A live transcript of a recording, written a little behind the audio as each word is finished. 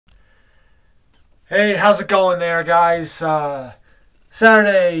Hey, how's it going there, guys?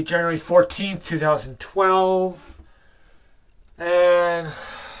 Saturday, January 14th, 2012. And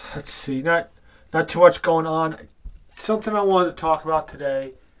let's see, not too much going on. Something I wanted to talk about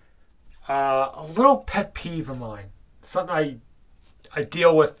today. A little pet peeve of mine. Something I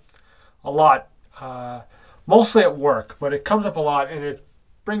deal with a lot. Mostly at work, but it comes up a lot and it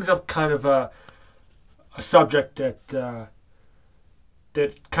brings up kind of a subject that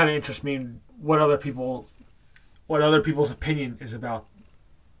kind of interests me in what other people's opinion is about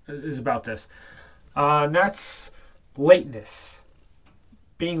this. And that's lateness,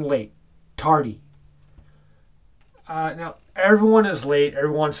 being late, tardy. Now everyone is late every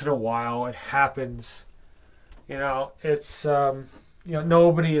once in a while. It happens. It's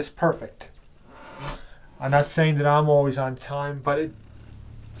nobody is perfect. I'm not saying that I'm always on time, but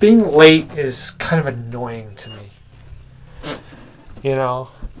being late is kind of annoying to me. You know,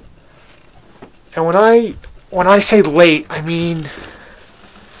 and when I say late, I mean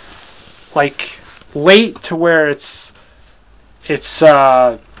like late to where it's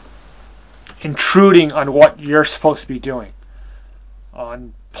intruding on what you're supposed to be doing,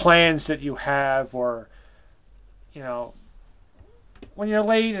 on plans that you have, or when you're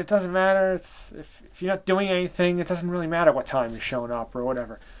late, it doesn't matter. It's if you're not doing anything, it doesn't really matter what time you're showing up or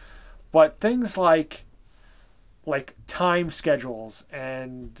whatever. But things like time schedules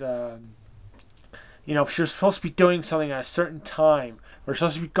and if you're supposed to be doing something at a certain time or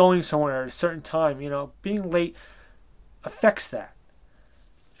supposed to be going somewhere at a certain time, being late affects that.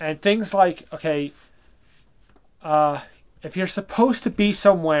 And things like, okay, if you're supposed to be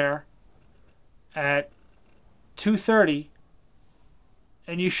somewhere at 2:30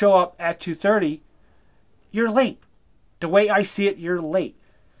 and you show up at 2:30, you're late. The way I see it, you're late.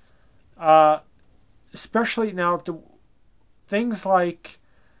 Especially now, things like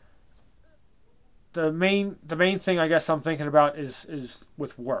the main thing I guess I'm thinking about is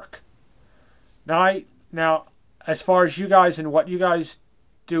with work. Now as far as you guys and what you guys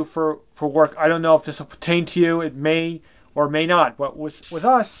do for work, I don't know if this will pertain to you. It may or may not. But with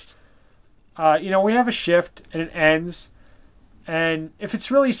us, we have a shift and it ends, and if it's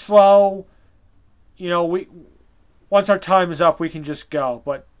really slow, we once our time is up, we can just go.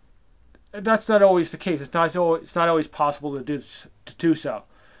 But that's not always the case. It's not always possible to do so.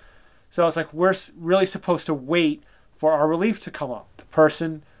 So it's like we're really supposed to wait for our relief to come up.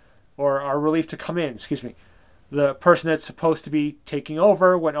 Or our relief to come in, excuse me. The person that's supposed to be taking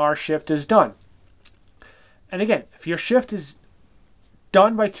over when our shift is done. And again, if your shift is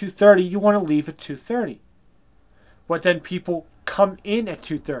done by 2:30, you want to leave at 2:30. But then people come in at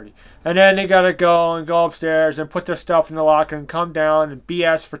 2:30. And then they got to go upstairs and put their stuff in the locker and come down and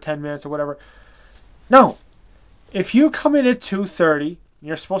BS for 10 minutes or whatever. No. If you come in at 2:30,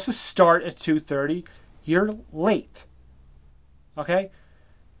 you're supposed to start at 2:30, you're late. Okay?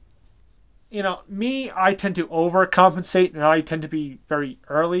 Me, I tend to overcompensate, and I tend to be very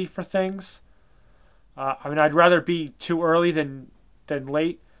early for things. I'd rather be too early than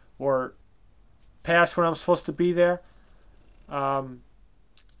late, or past when I'm supposed to be there. So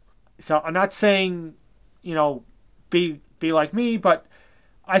I'm not saying, be like me, but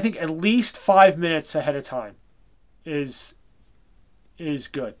I think at least 5 minutes ahead of time is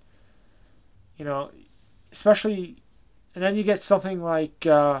good. Especially, and then you get something like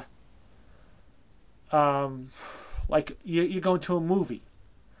you go to a movie.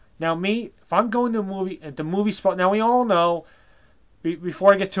 Now me, if I'm going to a movie and the movie spot, now we all know,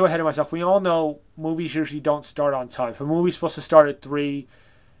 before I get too ahead of myself, we all know movies usually don't start on time. If a movie's supposed to start at 3,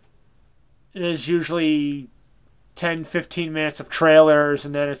 there's usually 10, 15 minutes of trailers,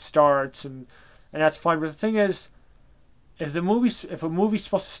 and then it starts, and that's fine. But the thing is, if a movie's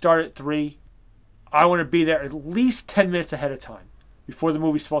supposed to start at 3, I want to be there at least 10 minutes ahead of time before the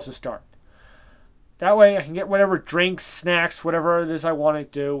movie's supposed to start. That way I can get whatever drinks, snacks, whatever it is I want to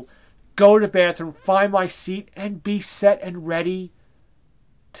do, go to the bathroom, find my seat, and be set and ready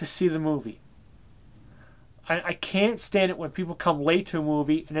to see the movie. I can't stand it when people come late to a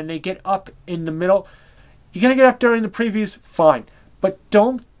movie and then they get up in the middle. You're going to get up during the previews? Fine. But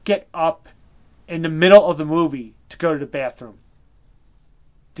don't get up in the middle of the movie to go to the bathroom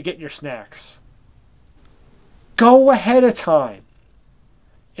to get your snacks. Go ahead of time.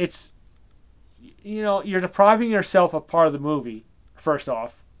 It's, you're depriving yourself of part of the movie, first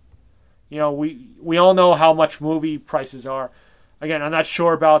off. We all know how much movie prices are. Again, I'm not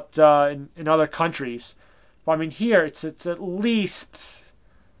sure about in other countries. But here it's at least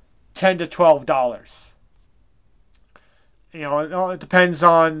 $10 to $12. It depends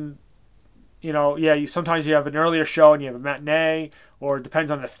on sometimes you have an earlier show and you have a matinee, or it depends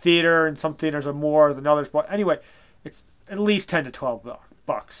on the theater, and some theaters are more than others. But anyway, it's at least 10 to 12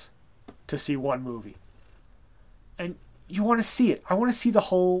 bucks to see one movie. And you want to see it. I want to see the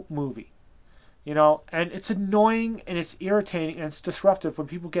whole movie. And it's annoying and it's irritating and it's disruptive when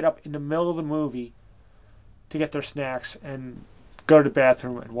people get up in the middle of the movie to get their snacks and go to the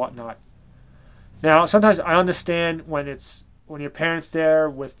bathroom and whatnot. Now, sometimes I understand when your parents there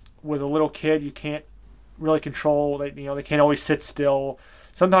with a little kid, you can't really control. They can't always sit still.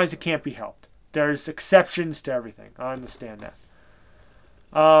 Sometimes it can't be helped. There's exceptions to everything. I understand that.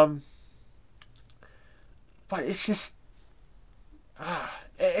 But it's just,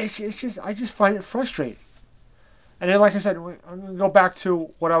 I just find it frustrating. And then, like I said, I'm gonna go back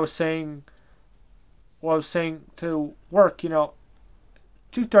to what I was saying. What I was saying to work.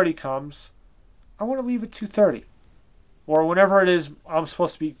 2:30 comes. I want to leave at 2:30, or whenever it is I'm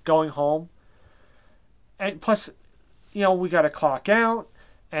supposed to be going home. And plus, we got to clock out.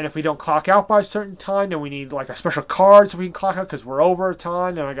 And if we don't clock out by a certain time, then we need like a special card so we can clock out because we're over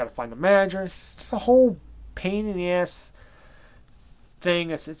time. Then I got to find the manager. It's a whole pain in the ass thing.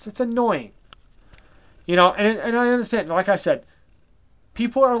 It's annoying. And I understand. Like I said,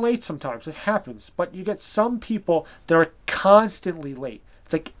 people are late sometimes. It happens. But you get some people that are constantly late.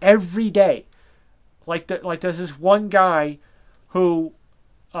 It's like every day. Like there's this one guy who,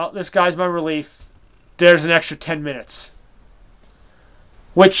 this guy's my relief. There's an extra 10 minutes.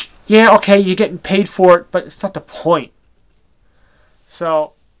 Which, yeah, okay, you're getting paid for it, but it's not the point.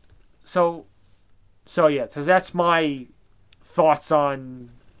 So yeah, so that's my thoughts on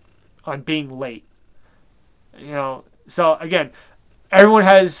being late. So again, everyone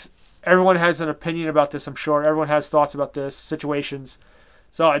has an opinion about this, I'm sure. Everyone has thoughts about this, situations.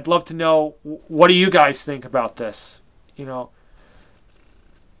 So I'd love to know, what do you guys think about this?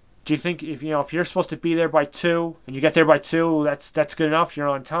 Do you think if you're supposed to be there by 2 and you get there by 2, that's good enough? You're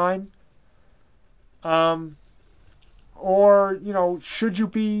on time. Or should you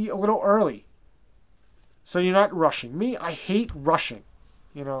be a little early so you're not rushing? Me, I hate rushing.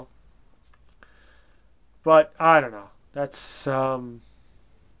 But I don't know. That's I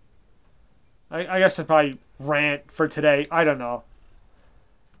guess that's my rant for today. I don't know.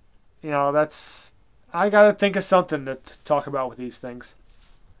 I gotta think of something to talk about with these things.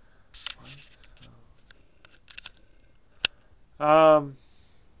 Yeah,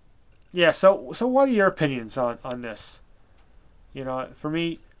 so what are your opinions on this? For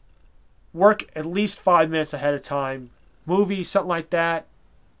me, work at least 5 minutes ahead of time. Movie, something like that,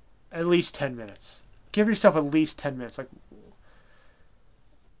 at least 10 minutes. Give yourself at least 10 minutes.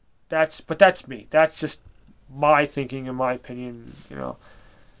 That's me. That's just my thinking and my opinion,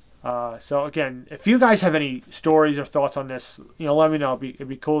 So again, if you guys have any stories or thoughts on this, let me know. It'd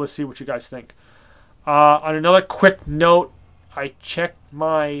be cool to see what you guys think. On another quick note, I checked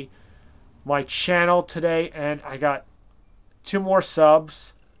my channel today and I got 2 more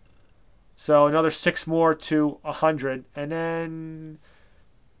subs. So another 6 more to 100. And then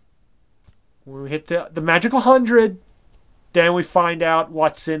when we hit the magical 100, then we find out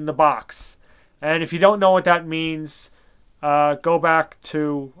what's in the box. And if you don't know what that means, go back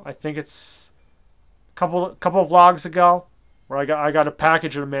to, I think it's a couple of vlogs ago, where I got a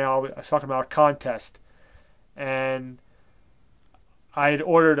package in the mail. I was talking about a contest, and I had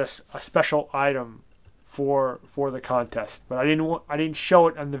ordered a special item for the contest, but I didn't show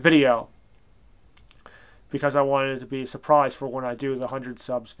it in the video because I wanted it to be a surprise for when I do the 100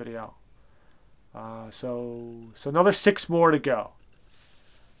 subs video. So another 6 more to go.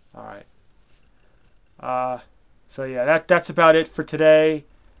 All right. So yeah, that's about it for today.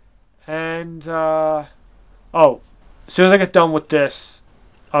 And as soon as I get done with this,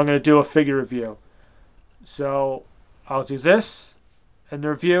 I'm gonna do a figure review. So I'll do this and the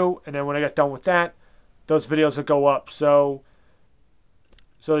review, and then when I get done with that, those videos will go up. So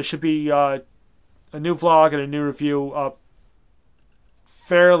there should be a new vlog and a new review up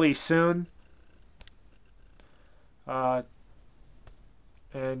fairly soon.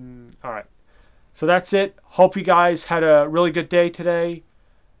 And all right. So that's it. Hope you guys had a really good day today.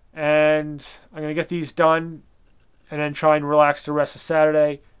 And I'm going to get these done and then try and relax the rest of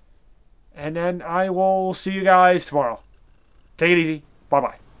Saturday. And then I will see you guys tomorrow. Take it easy.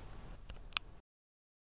 Bye-bye.